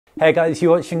Hey guys,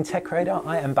 you're watching Tech Radar.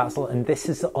 I am Basil and this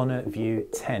is the Honor View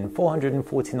 10.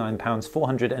 £449,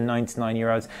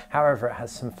 €499. However, it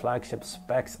has some flagship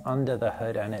specs under the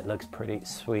hood and it looks pretty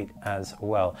sweet as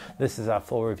well. This is our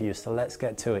full review, so let's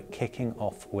get to it, kicking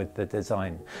off with the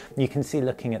design. You can see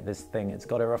looking at this thing, it's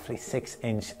got a roughly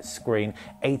 6-inch screen,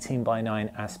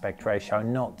 18:9 aspect ratio,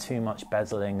 not too much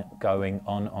bezeling going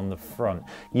on the front.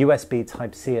 USB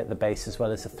Type-C at the base as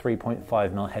well as a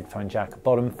 3.5mm headphone jack,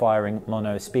 bottom firing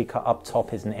mono speaker. Up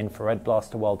top is an infrared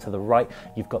blaster, while to the right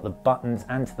you've got the buttons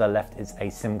and to the left is a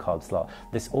SIM card slot.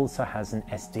 This also has an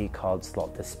SD card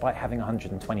slot. Despite having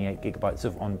 128GB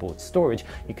of onboard storage,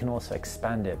 you can also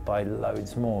expand it by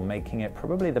loads more, making it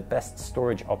probably the best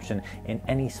storage option in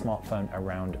any smartphone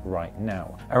around right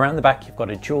now. Around the back you've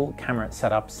got a dual camera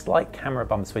setup, slight camera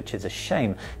bumps which is a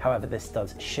shame, however this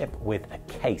does ship with a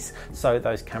case, so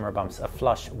those camera bumps are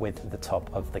flush with the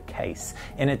top of the case.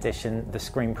 In addition, the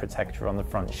screen protector on the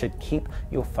front should keep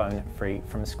your phone free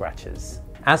from scratches.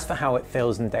 As for how it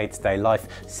feels in day-to-day life,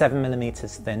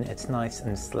 7mm thin, it's nice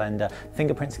and slender,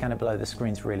 fingerprint scanner below the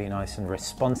screen's really nice and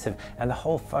responsive, and the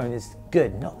whole phone is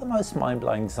good. Not the most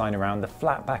mind-blowing design around, the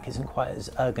flat back isn't quite as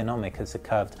ergonomic as the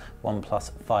curved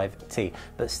OnePlus 5T,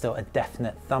 but still a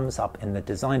definite thumbs up in the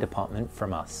design department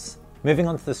from us. Moving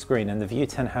on to the screen, and the View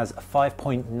 10 has a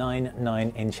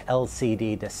 5.99-inch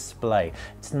LCD display.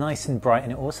 It's nice and bright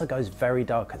and it also goes very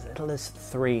dark, as little as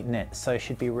 3 nits, so it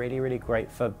should be really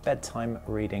great for bedtime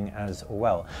reading as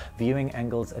well. Viewing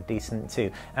angles are decent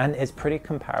too, and it's pretty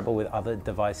comparable with other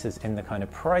devices in the kind of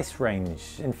price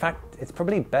range. In fact, it's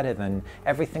probably better than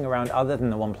everything around other than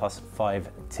the OnePlus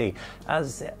 5T,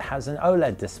 as it has an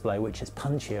OLED display which is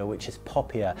punchier, which is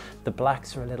poppier. The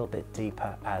blacks are a little bit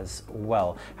deeper as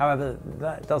well. However,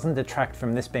 that doesn't detract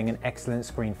from this being an excellent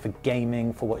screen for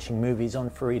gaming, for watching movies on,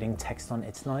 for reading text on.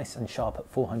 It's nice and sharp at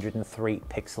 403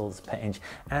 pixels per inch,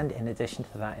 and in addition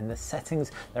to that, in the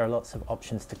settings there are lots of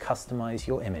options to customize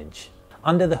your image.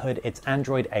 Under the hood, it's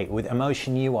Android 8 with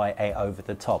Emotion UI 8 over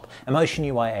the top. Emotion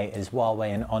UI 8 is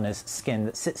Huawei and Honor's skin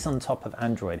that sits on top of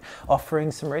Android, offering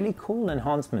some really cool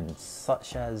enhancements,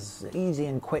 such as easy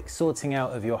and quick sorting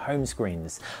out of your home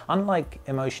screens. Unlike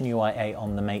Emotion UI 8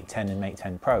 on the Mate 10 and Mate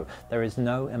 10 Pro, there is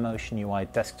no Emotion UI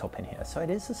desktop in here, so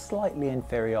it is a slightly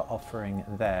inferior offering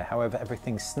there. However,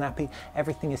 everything's snappy,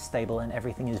 everything is stable, and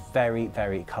everything is very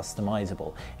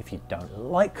customizable. If you don't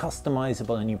like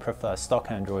customizable and you prefer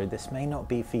stock Android, this may not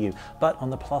be for you, but on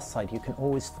the plus side you can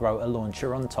always throw a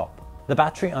launcher on top. The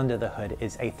battery under the hood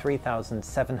is a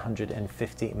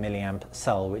 3750 milliamp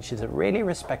cell, which is a really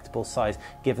respectable size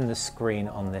given the screen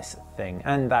on this thing,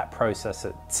 and that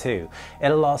processor too.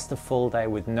 It'll last a full day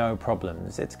with no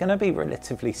problems. It's going to be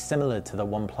relatively similar to the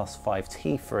OnePlus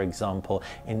 5T, for example,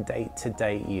 in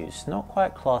day-to-day use. Not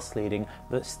quite class leading,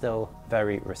 but still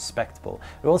very respectable.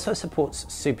 It also supports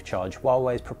Supercharge,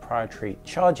 Huawei's proprietary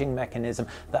charging mechanism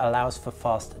that allows for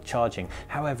fast charging.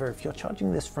 However, if you're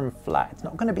charging this from flat, it's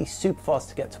not going to be super fast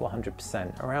to get to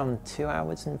 100%, around 2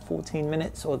 hours and 14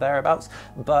 minutes or thereabouts,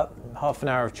 but half an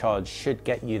hour of charge should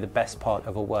get you the best part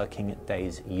of a working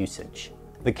day's usage.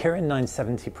 The Kirin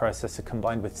 970 processor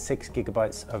combined with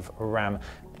 6GB of RAM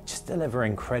just deliver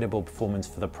incredible performance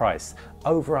for the price.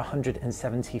 Over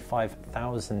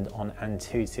 175,000 on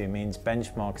Antutu means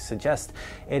benchmarks suggest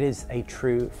it is a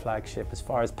true flagship as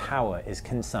far as power is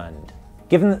concerned.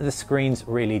 Given that the screen's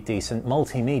really decent,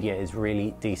 multimedia is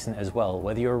really decent as well.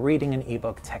 Whether you're reading an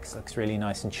ebook, text looks really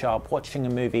nice and sharp. Watching a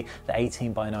movie, the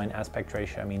 18:9 aspect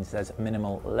ratio means there's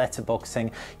minimal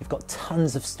letterboxing. You've got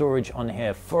tons of storage on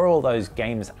here for all those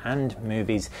games and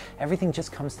movies. Everything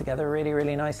just comes together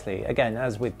really nicely. Again,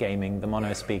 as with gaming, the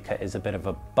mono speaker is a bit of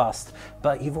a bust,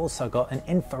 but you've also got an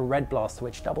infrared blaster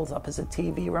which doubles up as a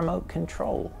TV remote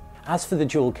control. As for the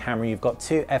dual camera, you've got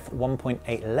two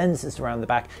f1.8 lenses around the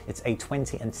back. It's a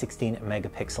 20 and 16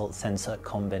 megapixel sensor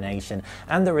combination,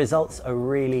 and the results are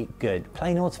really good.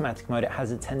 Plain automatic mode, it has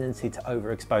a tendency to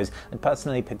overexpose. I'd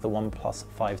personally pick the OnePlus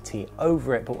 5T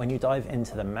over it, but when you dive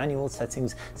into the manual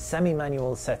settings,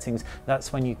 semi-manual settings,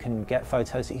 that's when you can get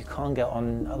photos that you can't get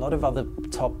on a lot of other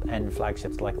top-end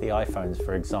flagships like the iPhones,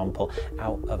 for example,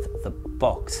 out of the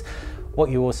box. What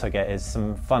you also get is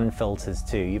some fun filters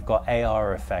too. You've got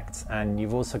AR effects, and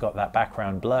you've also got that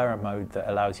background blur mode that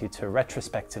allows you to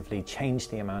retrospectively change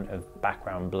the amount of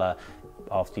background blur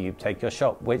after you take your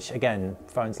shot, which again,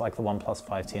 phones like the OnePlus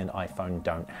 5T and iPhone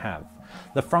don't have.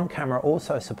 The front camera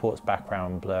also supports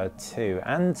background blur too,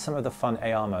 and some of the fun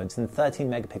AR modes, and 13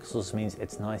 megapixels means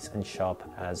it's nice and sharp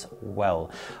as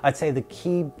well. I'd say the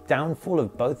key downfall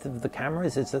of both of the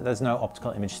cameras is that there's no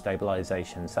optical image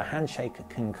stabilization, so handshake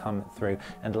can come through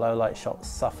and low light shots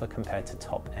suffer compared to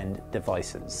top end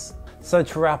devices. So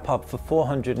to wrap up, for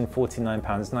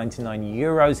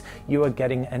 €449.99, you are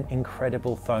getting an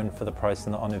incredible phone for the price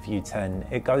on the Honor View 10.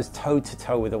 It goes toe to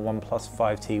toe with the OnePlus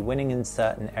 5T, winning in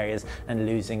certain areas and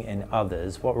losing in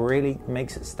others. What really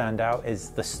makes it stand out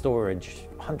is the storage.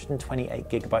 128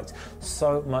 gigabytes,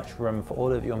 so much room for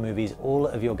all of your movies, all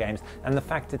of your games, and the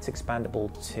fact it's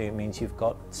expandable too means you've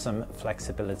got some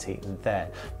flexibility there.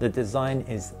 The design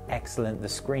is excellent, the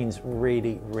screen's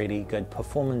really good,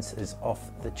 performance is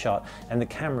off the chart, and the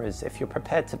cameras, if you're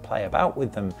prepared to play about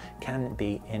with them, can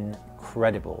be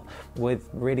incredible, with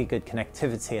really good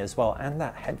connectivity as well. And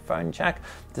that headphone jack,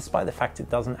 despite the fact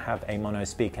it doesn't have a mono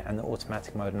speaker and the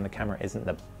automatic mode on the camera isn't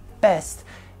the best,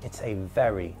 it's a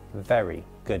very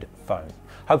good phone.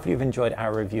 Hopefully you've enjoyed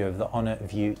our review of the Honor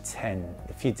View 10.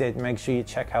 If you did, make sure you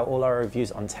check out all our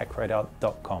reviews on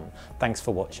techradar.com. Thanks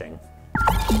for watching.